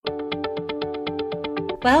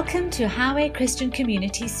Welcome to Highway Christian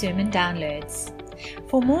Community Sermon Downloads.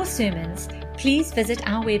 For more sermons, please visit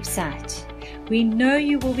our website. We know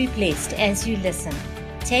you will be blessed as you listen.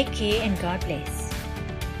 Take care and God bless.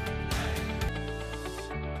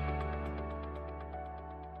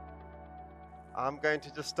 I'm going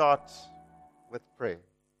to just start with prayer.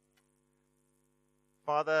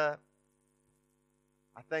 Father,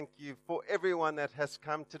 I thank you for everyone that has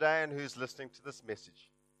come today and who's listening to this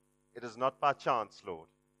message. It is not by chance, Lord.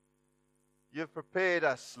 You have prepared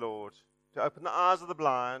us, Lord, to open the eyes of the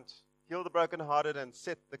blind, heal the brokenhearted, and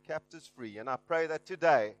set the captives free. And I pray that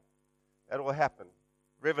today that will happen.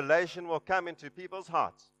 Revelation will come into people's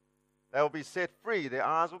hearts. They will be set free. Their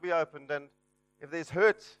eyes will be opened. And if there's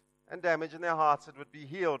hurt and damage in their hearts, it would be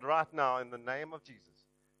healed right now in the name of Jesus.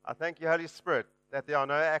 I thank you, Holy Spirit, that there are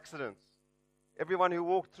no accidents. Everyone who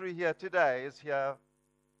walked through here today is here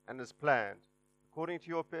and is planned according to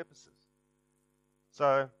your purposes.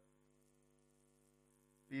 So,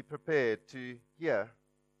 be prepared to hear.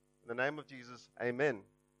 In the name of Jesus, amen.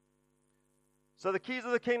 So the keys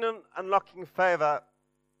of the kingdom, unlocking favor.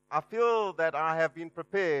 I feel that I have been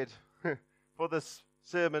prepared for this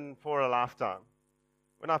sermon for a lifetime.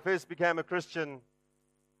 When I first became a Christian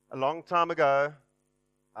a long time ago,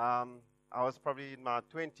 I was probably in my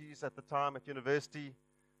 20s at the time at university.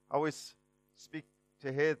 I always speak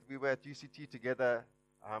to Heath. We were at UCT together.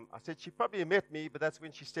 I said she probably met me, but that's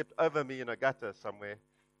when she stepped over me in a gutter somewhere.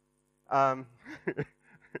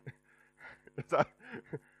 So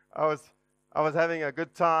I was having a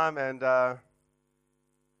good time, and I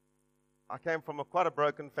came from quite a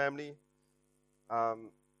broken family. And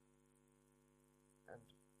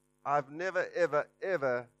I've never, ever,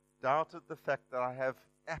 ever doubted the fact that I have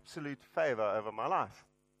absolute favor over my life.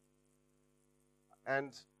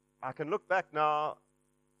 And I can look back now,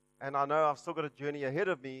 and I know I've still got a journey ahead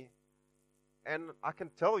of me, and I can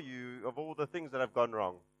tell you of all the things that have gone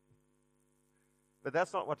wrong. But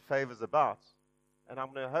that's not what favor is about. And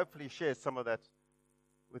I'm going to hopefully share some of that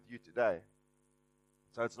with you today.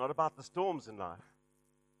 So it's not about the storms in life.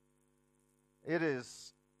 It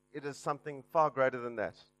is something far greater than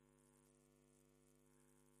that.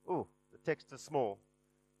 Oh, the text is small.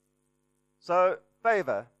 So,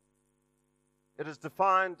 favor, it is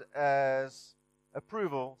defined as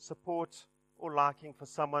approval, support, or liking for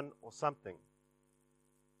someone or something.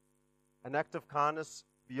 An act of kindness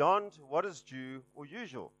beyond what is due or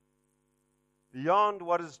usual. Beyond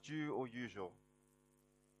what is due or usual.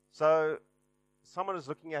 So, someone is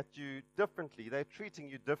looking at you differently. They're treating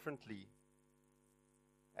you differently.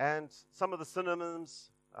 And some of the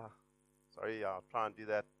synonyms, I'll try and do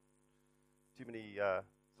that. Too many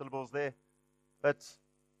syllables there. But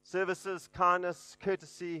services, kindness,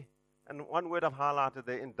 courtesy, and one word I've highlighted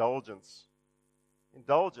there, indulgence.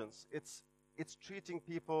 Indulgence, it's treating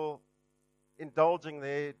people, indulging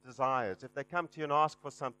their desires. If they come to you and ask for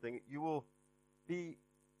something, you will be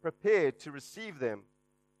prepared to receive them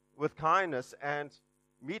with kindness and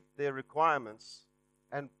meet their requirements,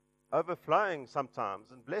 and overflowing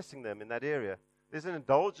sometimes and blessing them in that area. There's an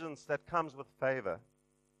indulgence that comes with favor.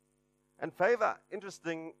 And favor,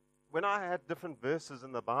 interesting, when I had different verses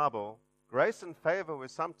in the Bible, grace and favor were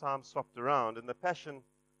sometimes swapped around. In the Passion,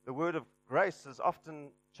 the word of grace is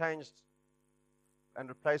often changed and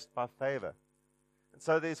replaced by favor. And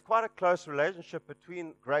so there's quite a close relationship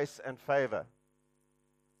between grace and favor.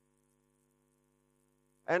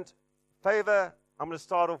 And favor, I'm going to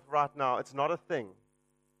start off right now. It's not a thing.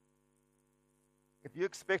 If you're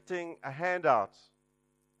expecting a handout,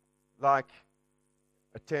 like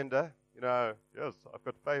a tender, yes, I've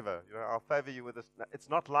got favor. I'll favor you with this. No, it's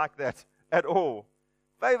not like that at all.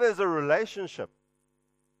 Favor is a relationship.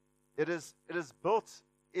 It is built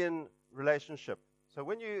in relationship. So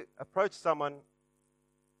when you approach someone,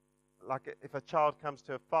 like if a child comes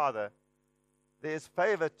to a father, there's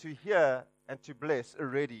favor to hear and to bless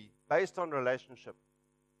already, based on relationship.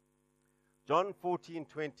 John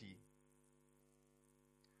 14:20.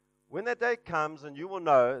 When that day comes, and you will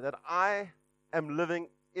know that I am living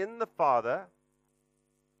in the Father,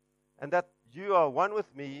 and that you are one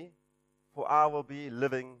with me, for I will be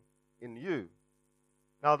living in you.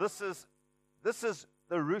 Now this is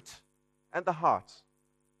the root and the heart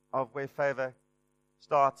of where favor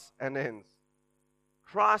starts and ends.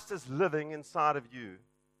 Christ is living inside of you.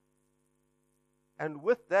 And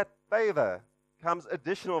with that favor comes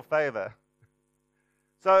additional favor.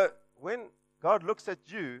 So when God looks at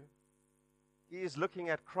you, He is looking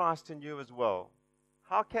at Christ in you as well.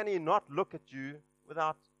 How can He not look at you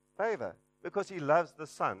without favor? Because He loves the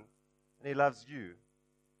Son and He loves you.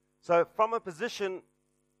 So from a position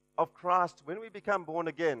of Christ, when we become born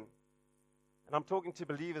again, And I'm talking to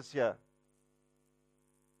believers here.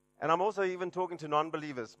 And I'm also even talking to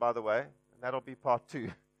non-believers, by the way. And that'll be part 2.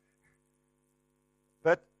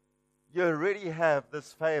 But you already have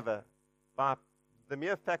this favor by the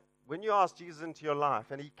mere fact when you ask Jesus into your life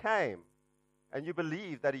and he came, and you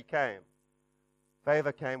believe that he came,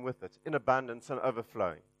 favor came with it in abundance and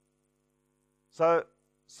overflowing. So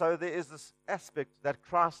there is this aspect that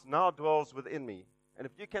Christ now dwells within me. And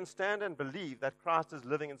if you can stand and believe that Christ is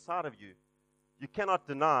living inside of you, you cannot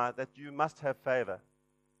deny that you must have favor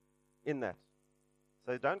in that.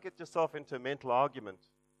 So don't get yourself into a mental argument.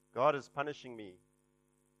 God is punishing me.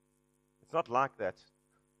 It's not like that.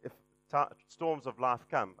 If storms of life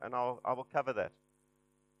come, and I will cover that.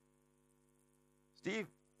 Steve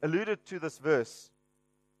alluded to this verse,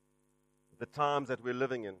 the times that we're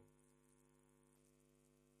living in.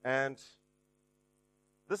 And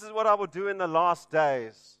this is what I will do in the last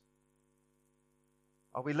days.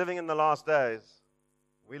 Are we living in the last days?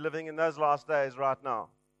 We're living in those last days right now.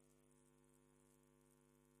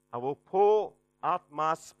 I will pour out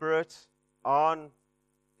my Spirit on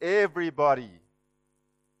everybody.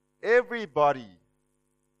 Everybody.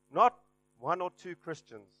 Not 1 or 2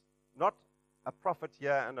 Christians. Not a prophet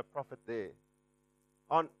here and a prophet there.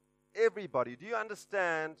 On everybody. Do you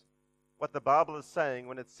understand what the Bible is saying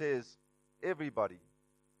when it says everybody?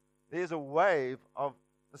 There's a wave of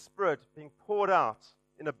the Spirit being poured out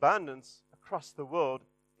in abundance across the world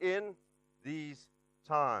in these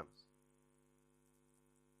times.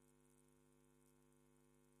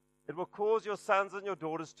 It will cause your sons and your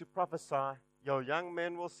daughters to prophesy. Your young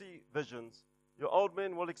men will see visions. Your old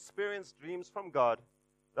men will experience dreams from God.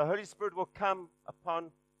 The Holy Spirit will come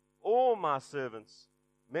upon all my servants,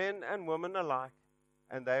 men and women alike,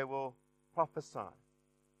 and they will prophesy.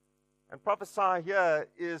 And prophesy here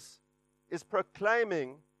is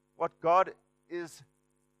proclaiming what God is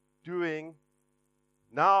doing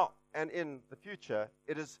now and in the future.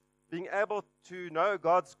 It is being able to know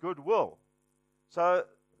God's good will. So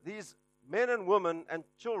these men and women and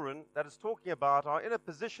children that it's talking about are in a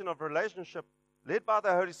position of relationship led by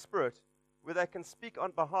the Holy Spirit where they can speak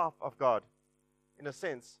on behalf of God, in a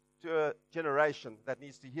sense, to a generation that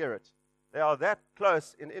needs to hear it. They are that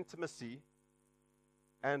close in intimacy,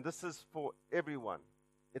 and this is for everyone.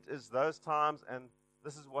 It is those times, and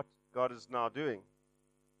this is what God is now doing.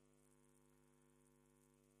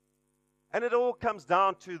 And it all comes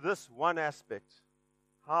down to this one aspect: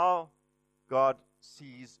 how God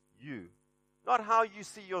sees you. Not how you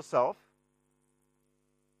see yourself.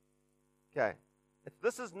 Okay. If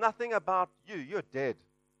this is nothing about you, you're dead.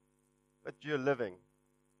 But you're living.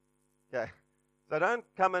 Okay. So don't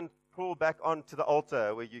come and crawl back onto the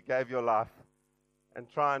altar where you gave your life and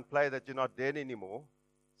try and play that you're not dead anymore.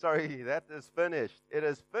 Sorry, that is finished. It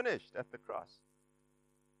is finished at the cross.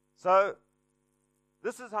 So,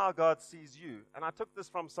 this is how God sees you. And I took this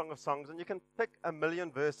from Song of Songs, and you can pick a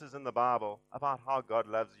million verses in the Bible about how God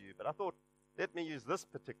loves you. But I thought, let me use this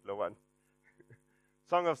particular one.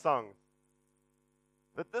 Song of Songs.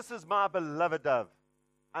 But this is my beloved dove,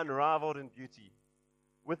 unrivaled in beauty,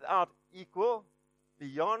 without equal,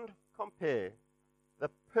 beyond compare, the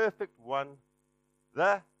perfect one,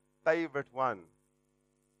 the favorite one.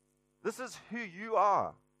 This is who you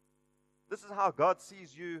are. This is how God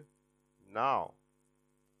sees you now.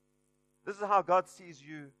 This is how God sees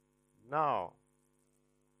you now.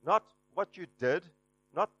 Not what you did,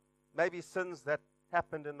 not maybe sins that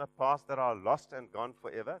happened in the past that are lost and gone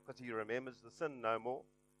forever, because he remembers the sin no more.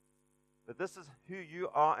 But this is who you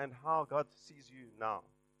are and how God sees you now.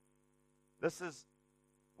 This is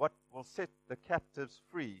what will set the captives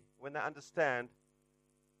free when they understand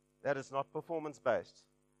that it's not performance-based.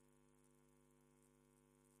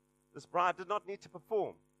 This bride did not need to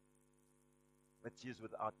perform, but she is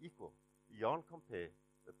without equal, beyond compare,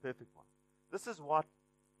 the perfect one. This is what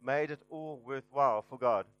made it all worthwhile for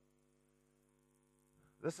God.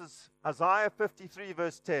 This is Isaiah 53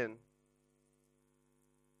 verse 10.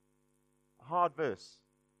 A hard verse.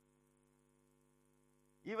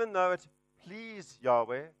 Even though it pleased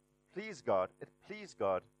Yahweh, it pleased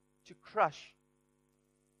God to crush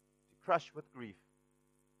with grief.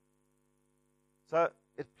 So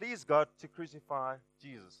it pleased God to crucify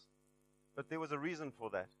Jesus. But there was a reason for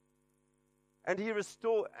that. And he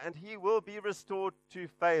will be restored to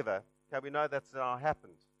favor. Okay, we know that's now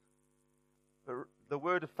happened. The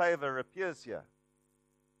word favor appears here.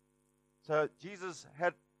 So Jesus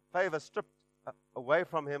had favor stripped away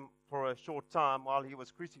from him for a short time while he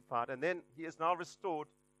was crucified, and then he is now restored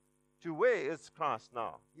to where is Christ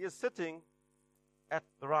now? He is sitting at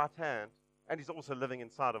the right hand, and he's also living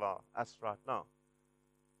inside of us right now.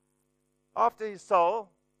 After his soul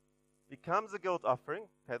becomes a guilt offering.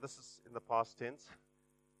 Okay, this is in the past tense.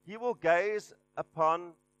 He will gaze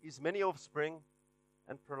upon his many offspring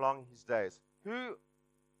and prolong his days. Who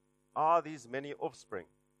are these many offspring?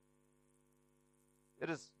 It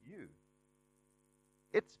is you.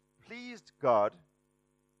 It pleased God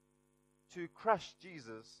to crush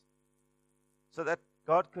Jesus so that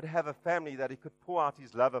God could have a family that he could pour out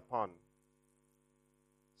his love upon.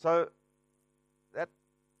 So that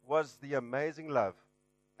was the amazing love.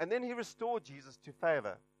 And then he restored Jesus to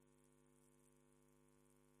favor.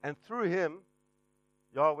 And through him,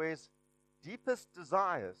 Yahweh's deepest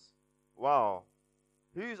desires. Wow.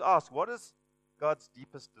 Who's asked, what is God's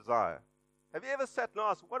deepest desire? Have you ever sat and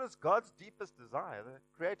asked, what is God's deepest desire? The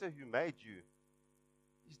Creator who made you.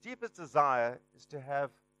 His deepest desire is to have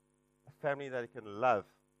a family that he can love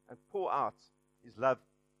and pour out his love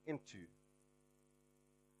into.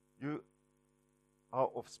 You are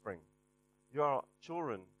offspring. You are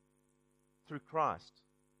children through Christ.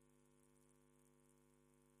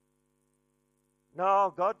 Now,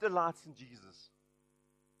 God delights in Jesus.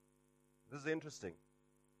 This is interesting.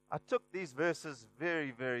 I took these verses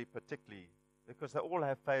very, very particularly because they all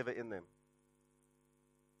have favor in them.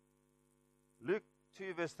 Luke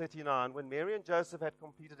 2 verse 39, when Mary and Joseph had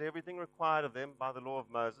completed everything required of them by the law of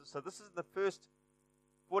Moses. So this is the first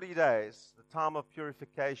 40 days, the time of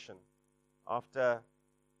purification after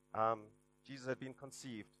Jesus had been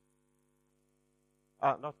conceived.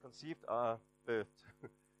 Not conceived, birthed.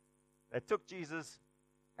 They took Jesus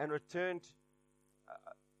and returned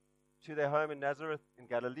to their home in Nazareth in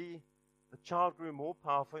Galilee. The child grew more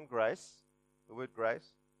powerful in grace, the word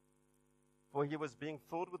grace, for he was being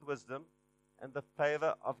filled with wisdom, and the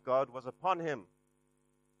favor of God was upon him.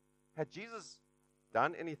 Had Jesus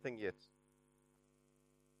done anything yet?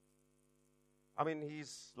 I mean,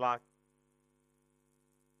 he's like,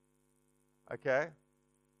 okay.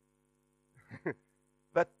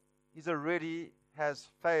 But he's already has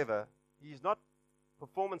favor. He's not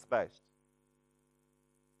performance-based.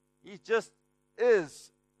 He just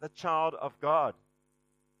is the child of God.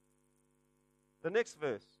 The next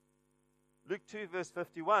verse, Luke 2 verse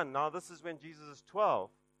 51. Now this is when Jesus is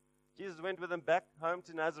 12. Jesus went with them back home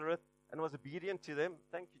to Nazareth and was obedient to them.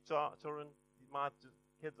 Thank you, children. My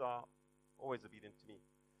kids are always obedient to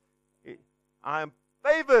me. I am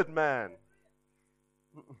favored man.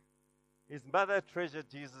 His mother treasured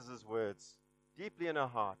Jesus' words deeply in her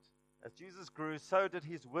heart. As Jesus grew, so did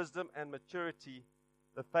his wisdom and maturity,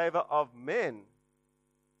 the favor of men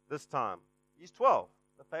this time. He's 12.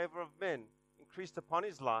 The favor of men increased upon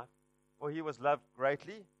his life, for he was loved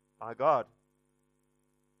greatly by God.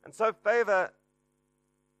 And so the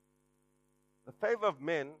favor of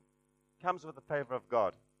men comes with the favor of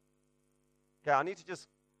God. Okay, I need to just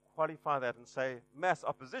qualify that and say mass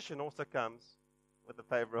opposition also comes with the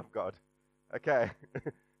favor of God. Okay,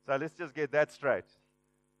 so let's just get that straight.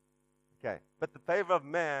 Okay, but the favor of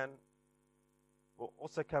man will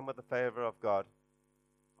also come with the favor of God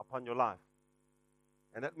upon your life.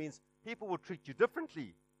 And that means people will treat you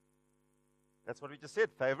differently. That's what we just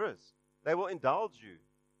said, favor is. They will indulge you.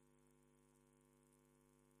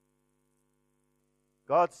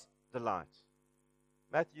 God's delight.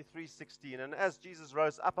 Matthew 3:16. And as Jesus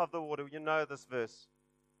rose up out of the water, you know this verse.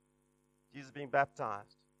 Jesus being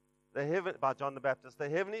baptized. By John the Baptist, the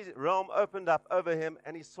heavenly realm opened up over him,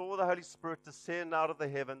 and he saw the Holy Spirit descend out of the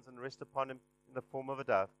heavens and rest upon him in the form of a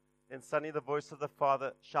dove. Then suddenly the voice of the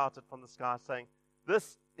Father shouted from the sky, saying,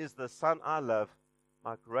 "This is the Son I love.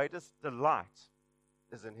 My greatest delight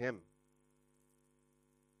is in him."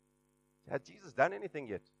 Had Jesus done anything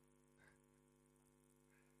yet?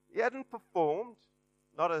 He hadn't performed,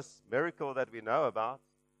 not a miracle that we know about.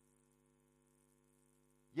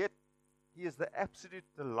 Yet, he is the absolute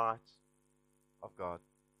delight of God.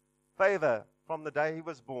 Favor from the day he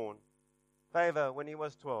was born. Favor when he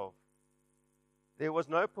was 12. There was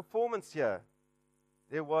no performance here.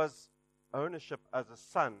 There was ownership as a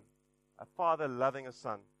son. A father loving a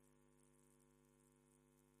son.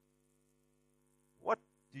 What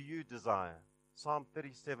do you desire? Psalm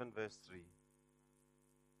 37 verse 3.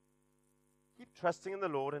 Keep trusting in the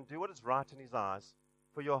Lord and do what is right in his eyes.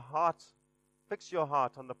 For your heart, fix your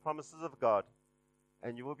heart on the promises of God,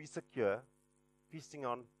 and you will be secure, feasting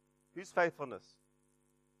on whose faithfulness?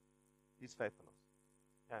 His faithfulness.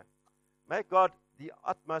 Okay. Make God the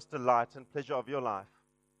utmost delight and pleasure of your life.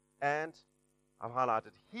 And I've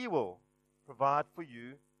highlighted, he will provide for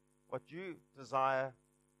you what you desire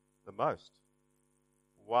the most.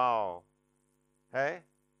 Wow. Hey?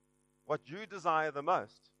 What you desire the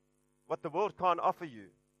most. What the world can't offer you,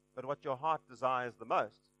 but what your heart desires the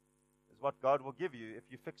most is what God will give you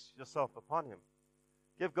if you fix yourself upon him.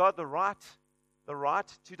 Give God the right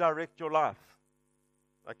to direct your life.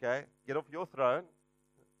 Okay? Get off your throne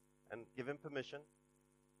and give Him permission.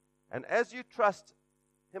 And as you trust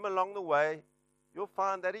Him along the way, you'll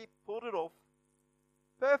find that He pulled it off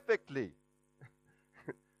perfectly.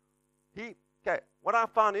 What I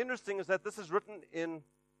found interesting is that this is written in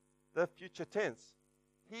the future tense.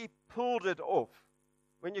 He pulled it off.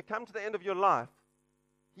 When you come to the end of your life,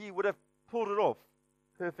 He would have pulled it off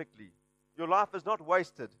perfectly. Your life is not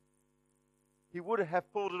wasted. He would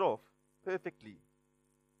have pulled it off perfectly.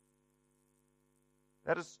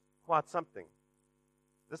 That is quite something.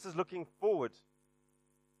 This is looking forward.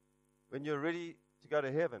 When you're ready to go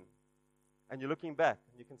to heaven and you're looking back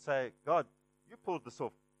and you can say, God, you pulled this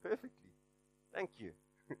off perfectly. Thank you.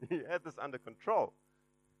 You had this under control.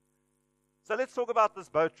 So let's talk about this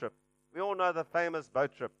boat trip. We all know the famous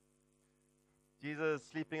boat trip. Jesus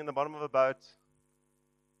sleeping in the bottom of a boat.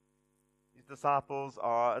 His disciples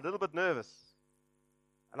are a little bit nervous.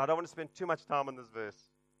 And I don't want to spend too much time on this verse.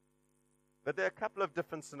 But there are a couple of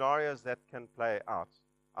different scenarios that can play out.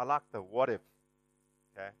 I like the what if.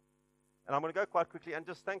 Okay? And I'm going to go quite quickly and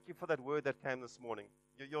just thank you for that word that came this morning.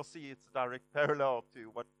 You'll see it's a direct parallel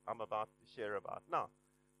to what I'm about to share about now.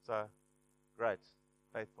 So, great.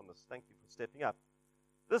 Faithfulness. Thank you for stepping up.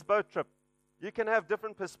 This boat trip, you can have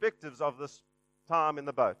different perspectives of this time in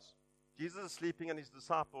the boat. Jesus is sleeping and his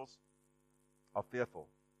disciples are fearful.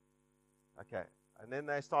 Okay. And then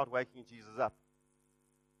they start waking Jesus up.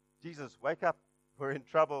 Jesus, wake up. We're in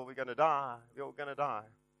trouble. We're going to die. We're all going to die.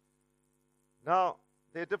 Now,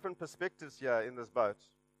 there are different perspectives here in this boat.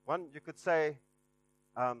 One, you could say,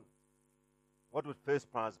 what would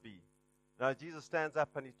first prize be? Now, Jesus stands up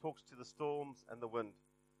and he talks to the storms and the wind.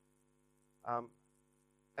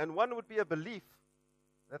 And one would be a belief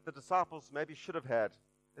that the disciples maybe should have had.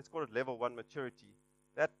 Let's call it level 1 maturity.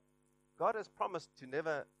 That God has promised to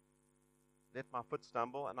never let my foot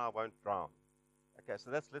stumble and I won't drown. Okay,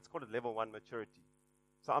 so let's call it level 1 maturity.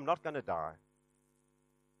 So I'm not going to die.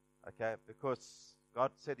 Okay, because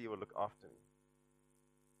God said He will look after me.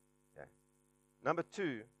 Okay. Number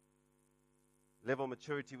 2, level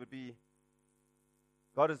maturity would be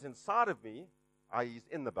God is inside of me, i.e. He's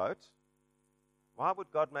in the boat. Why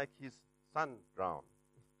would God make His Son drown?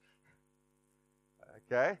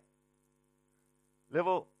 Okay.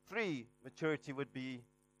 Level 3 maturity would be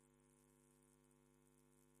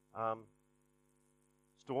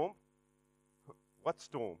storm. What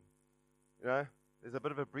storm? You know, there's a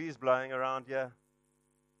bit of a breeze blowing around here.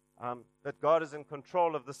 But God is in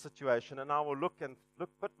control of the situation, and I will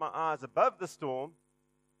put my eyes above the storm,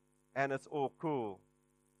 and it's all cool.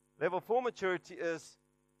 Level 4 maturity is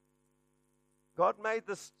God made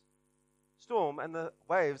this storm and the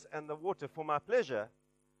waves and the water for my pleasure.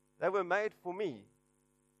 They were made for me.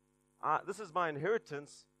 This is my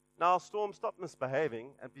inheritance. Now, storm, stop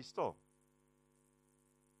misbehaving and be still.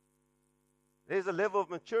 There's a level of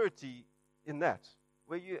maturity in that,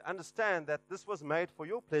 where you understand that this was made for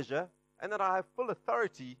your pleasure and that I have full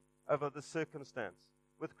authority over the circumstance.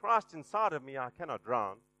 With Christ inside of me, I cannot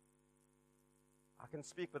drown. I can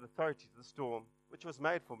speak with authority to the storm, which was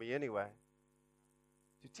made for me anyway,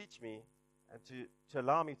 to teach me and to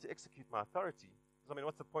allow me to execute my authority. Because, I mean,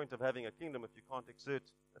 what's the point of having a kingdom if you can't exert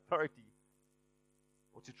authority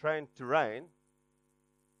or to train to reign?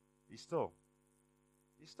 Be still.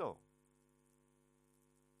 Be still.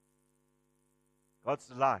 God's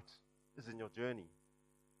delight is in your journey.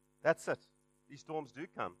 That's it. These storms do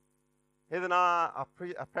come. Heather and I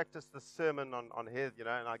practice this sermon on Heather, you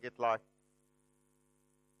know, and I get like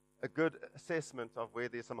a good assessment of where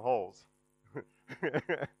there's some holes.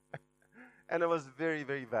 And it was very,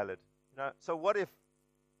 very valid. You know, so what if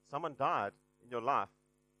someone died in your life?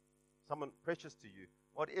 Someone precious to you.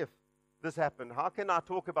 What if this happened? How can I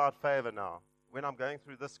talk about favor now when I'm going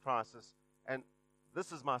through this crisis and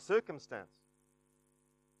this is my circumstance?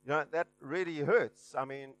 You know, that really hurts. I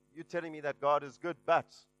mean, you're telling me that God is good, but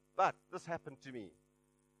this happened to me.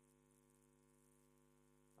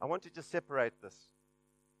 I want to just separate this.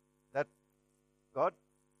 That God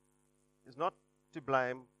is not to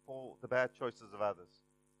blame for the bad choices of others.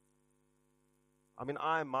 I mean,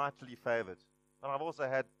 I am mightily favored. But I've also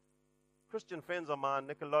had Christian friends of mine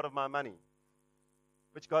nick a lot of my money,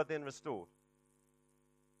 which God then restored.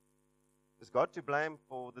 Is God to blame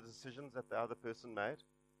for the decisions that the other person made?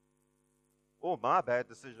 Or my bad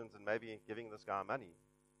decisions and maybe giving this guy money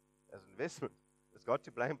as an investment? Is God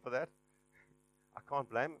to blame for that? I can't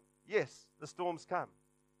blame him. Yes, the storms come.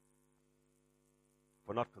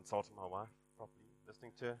 For not consulting my wife properly,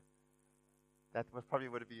 listening to her. That probably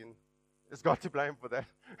would have been, is God to blame for that?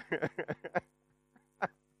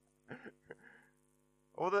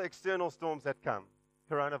 All the external storms that come,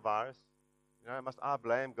 coronavirus, must I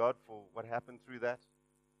blame God for what happened through that?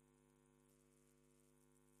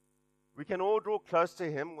 We can all draw close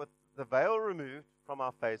to Him with the veil removed from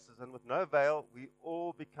our faces, and with no veil, we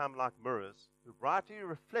all become like mirrors who brightly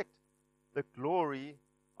reflect the glory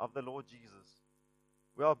of the Lord Jesus.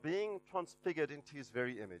 We are being transfigured into His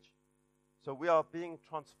very image. So we are being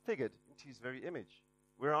transfigured into His very image.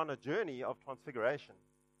 We're on a journey of transfiguration.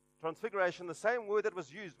 Transfiguration, the same word that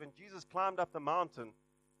was used when Jesus climbed up the mountain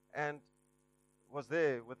and was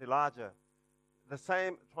there with Elijah. The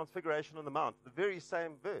same transfiguration on the mount, the very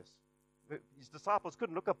same verse. His disciples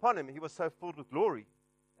couldn't look upon Him. He was so filled with glory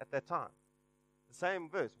at that time. The same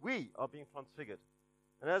verse. We are being transfigured.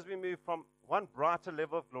 And as we move from one brighter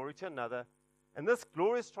level of glory to another, and this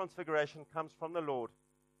glorious transfiguration comes from the Lord,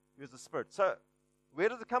 who is the Spirit. So, where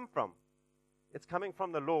does it come from? It's coming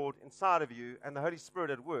from the Lord inside of you and the Holy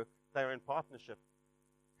Spirit at work. They are in partnership.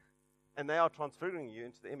 And they are transfiguring you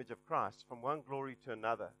into the image of Christ from one glory to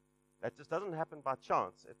another. That just doesn't happen by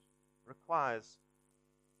chance. It requires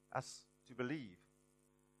us to believe.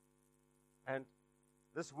 And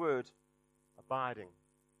this word, abiding,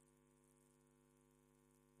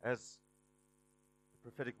 as the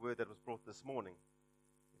prophetic word that was brought this morning,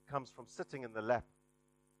 it comes from sitting in the lap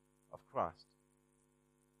of Christ.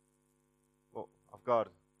 Well, of God.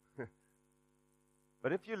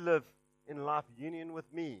 But if you live in life union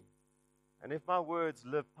with me, and if my words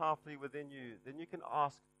live powerfully within you, then you can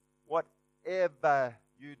ask whatever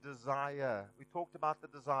you desire. We talked about the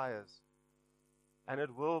desires, and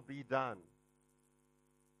it will be done.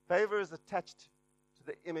 Favor is attached to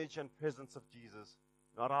the image and presence of Jesus,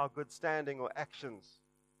 not our good standing or actions.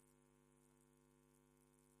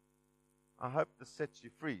 I hope this sets you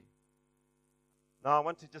free. Now, I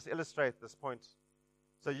want to just illustrate this point.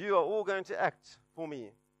 So you are all going to act for me.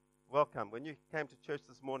 Welcome. When you came to church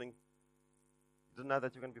this morning, you didn't know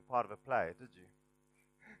that you're going to be part of a play, did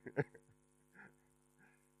you?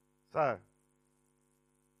 So,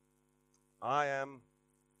 I am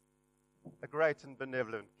a great and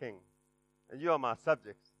benevolent king, and you are my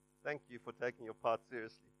subjects. Thank you for taking your part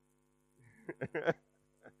seriously.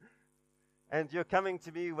 And you're coming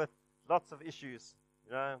to me with lots of issues,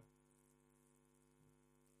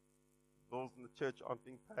 Bills in the church aren't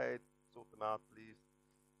being paid. Sort them out, please.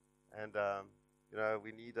 And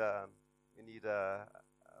we need a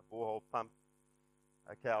borehole pump.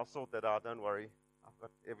 Okay, I'll sort that out. Don't worry. I've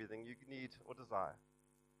got everything you need or desire.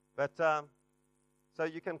 But so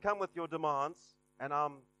you can come with your demands, and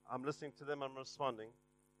I'm listening to them. I'm responding.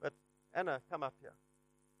 But Anna, come up here.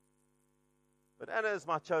 But Anna is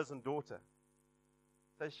my chosen daughter,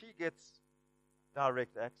 so she gets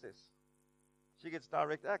direct access. She gets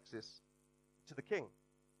direct access to the King.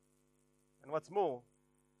 And what's more,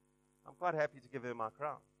 I'm quite happy to give her my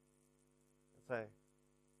crown and say,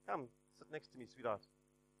 "Come, sit next to me, sweetheart."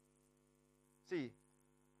 See,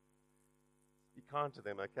 be kind to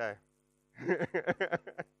them, okay?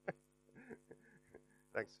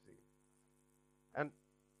 Thanks, Steve. And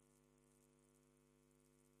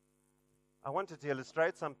I wanted to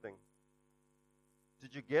illustrate something.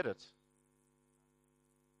 Did you get it?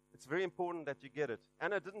 It's very important that you get it.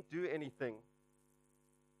 Anna didn't do anything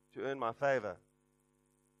to earn my favor.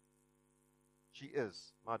 She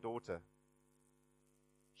is my daughter.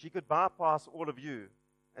 She could bypass all of you,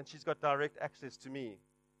 and she's got direct access to me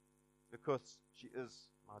because she is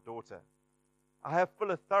my daughter. I have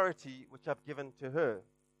full authority which I've given to her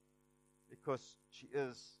because she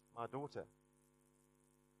is my daughter.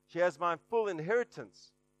 She has my full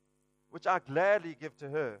inheritance, which I gladly give to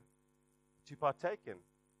her to partake in,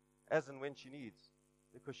 as and when she needs,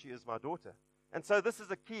 because she is my daughter. And so this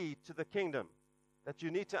is a key to the kingdom that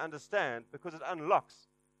you need to understand, because it unlocks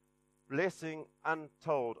blessing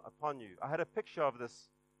untold upon you. I had a picture of this,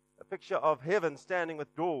 a picture of heaven standing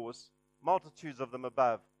with doors, multitudes of them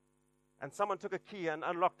above. And someone took a key and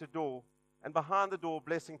unlocked a door, and behind the door,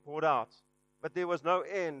 blessing poured out. But there was no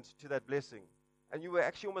end to that blessing. And you were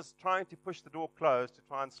actually almost trying to push the door closed to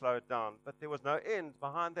try and slow it down. But there was no end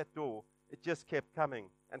behind that door. It just kept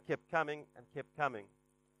coming and kept coming and kept coming.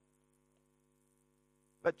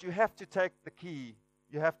 But you have to take the key.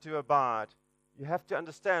 You have to abide. You have to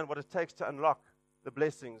understand what it takes to unlock the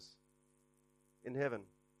blessings in heaven.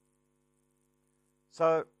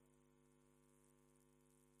 So,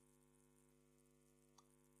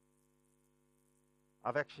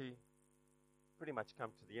 I've actually pretty much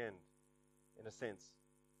come to the end, in a sense.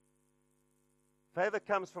 Favor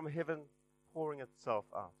comes from heaven pouring itself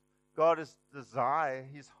out. God's desire,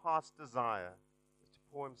 His heart's desire, is to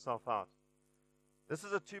pour Himself out. This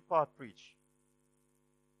is a two-part preach.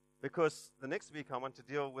 Because the next week I want to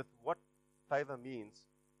deal with what favor means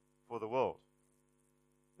for the world.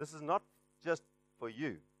 This is not just for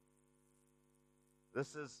you.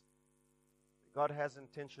 God has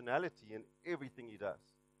intentionality in everything He does.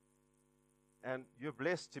 And you're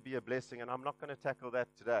blessed to be a blessing, and I'm not going to tackle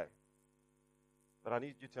that today. But I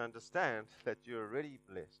need you to understand that you're already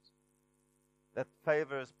blessed. That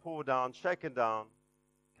favor is poured down, shaken down,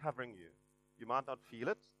 covering you. You might not feel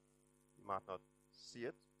it. You might not see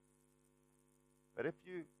it. But if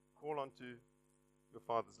you call onto your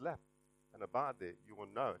Father's lap and abide there, you will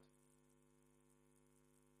know it.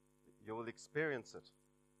 You will experience it.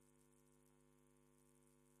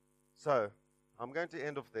 So, I'm going to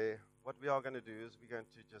end off there. What we are going to do is we're going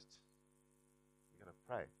to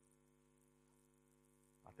pray.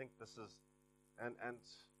 I think this is, and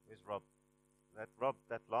where's Rob?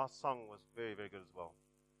 That last song was very, very good as well.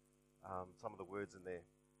 Some of the words in there,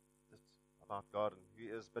 just about God and who He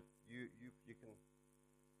is, but you can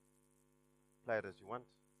play it as you want.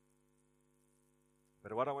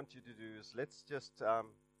 But what I want you to do is let's just,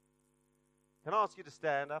 can I ask you to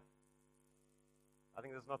stand up? I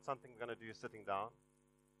think there's not something we're going to do sitting down.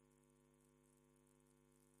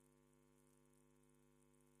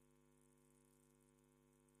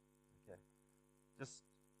 Okay. Just,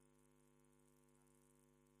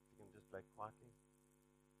 you can just play quietly.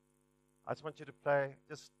 I just want you to play,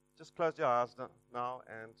 just close your eyes now,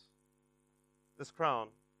 and this crown.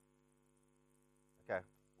 Okay,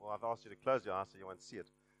 well, I've asked you to close your eyes so you won't see it.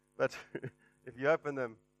 But if you open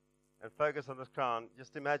them and focus on this crown,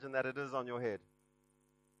 just imagine that it is on your head.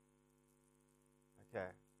 Okay,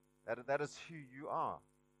 that is who you are.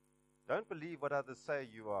 Don't believe what others say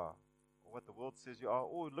you are, or what the world says you are,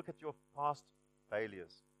 or look at your past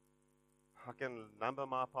failures. I can number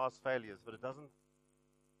my past failures, but it doesn't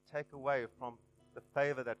take away from the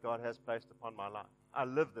favor that God has placed upon my life. I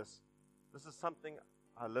live this. This is something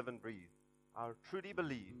I live and breathe. I truly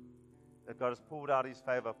believe that God has poured out His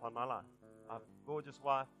favor upon my life. I have a gorgeous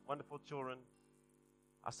wife, wonderful children.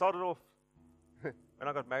 I started off when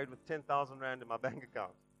I got married with 10,000 rand in my bank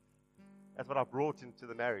account. That's what I brought into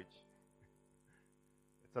the marriage.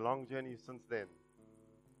 It's a long journey since then.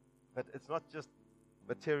 But it's not just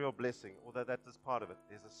material blessing, although that is part of it.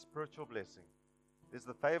 There's a spiritual blessing. There's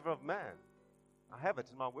the favor of man. I have it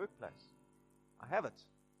in my workplace. I have it.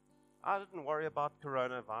 I didn't worry about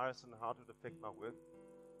coronavirus and how it would affect my work,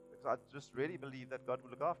 because I just really believe that God will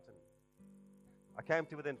look after me. I came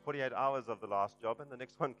to within 48 hours of the last job, and the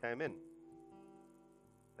next one came in.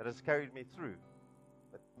 That has carried me through.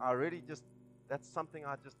 But I really that's something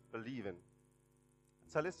I just believe in.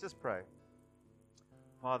 So let's just pray.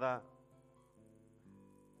 Father,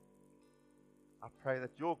 I pray that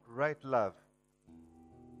your great love,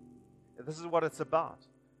 and this is what it's about.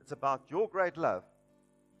 It's about your great love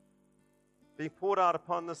being poured out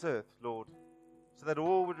upon this earth, Lord, so that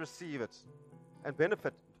all would receive it and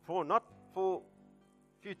benefit not for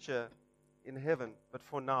future in heaven, but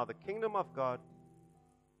for now. The kingdom of God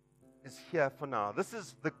is here for now. This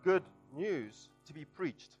is the good news to be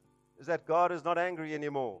preached, is that God is not angry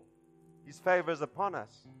anymore. His favor is upon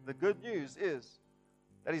us. The good news is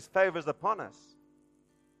that His favor is upon us.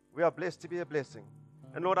 We are blessed to be a blessing.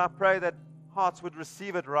 And Lord, I pray that hearts would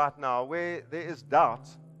receive it right now. Where there is doubt,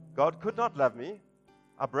 God could not love me,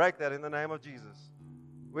 I break that in the name of Jesus.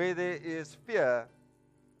 Where there is fear,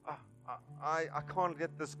 I can't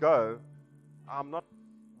let this go, I'm not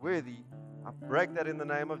worthy, I break that in the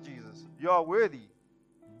name of Jesus. You are worthy.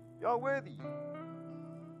 You are worthy.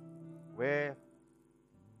 Where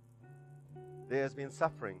there has been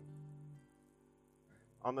suffering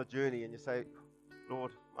on the journey, and you say,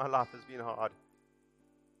 Lord, my life has been hard.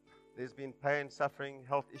 There's been pain, suffering,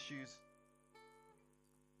 health issues.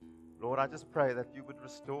 Lord, I just pray that you would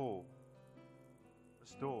restore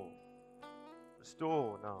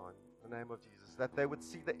now in the name of Jesus, that they would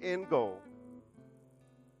see the end goal,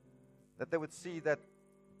 that they would see that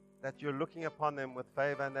you're looking upon them with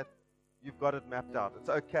favor and that you've got it mapped out. It's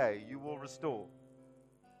okay. You will restore.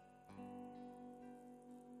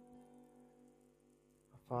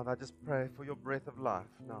 Father, I just pray for your breath of life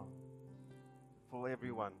now for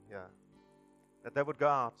everyone here, that they would go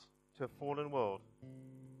out to a fallen world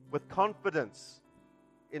with confidence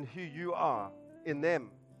in who you are in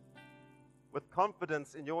them, with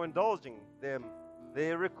confidence in your indulging them,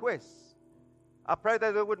 their requests. I pray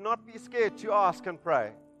that they would not be scared to ask and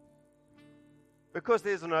pray, because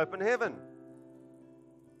there's an open heaven.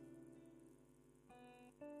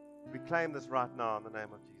 We claim this right now in the name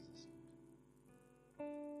of Jesus.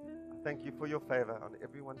 I thank you for your favor on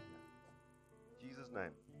everyone here. In Jesus'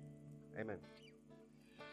 name, amen.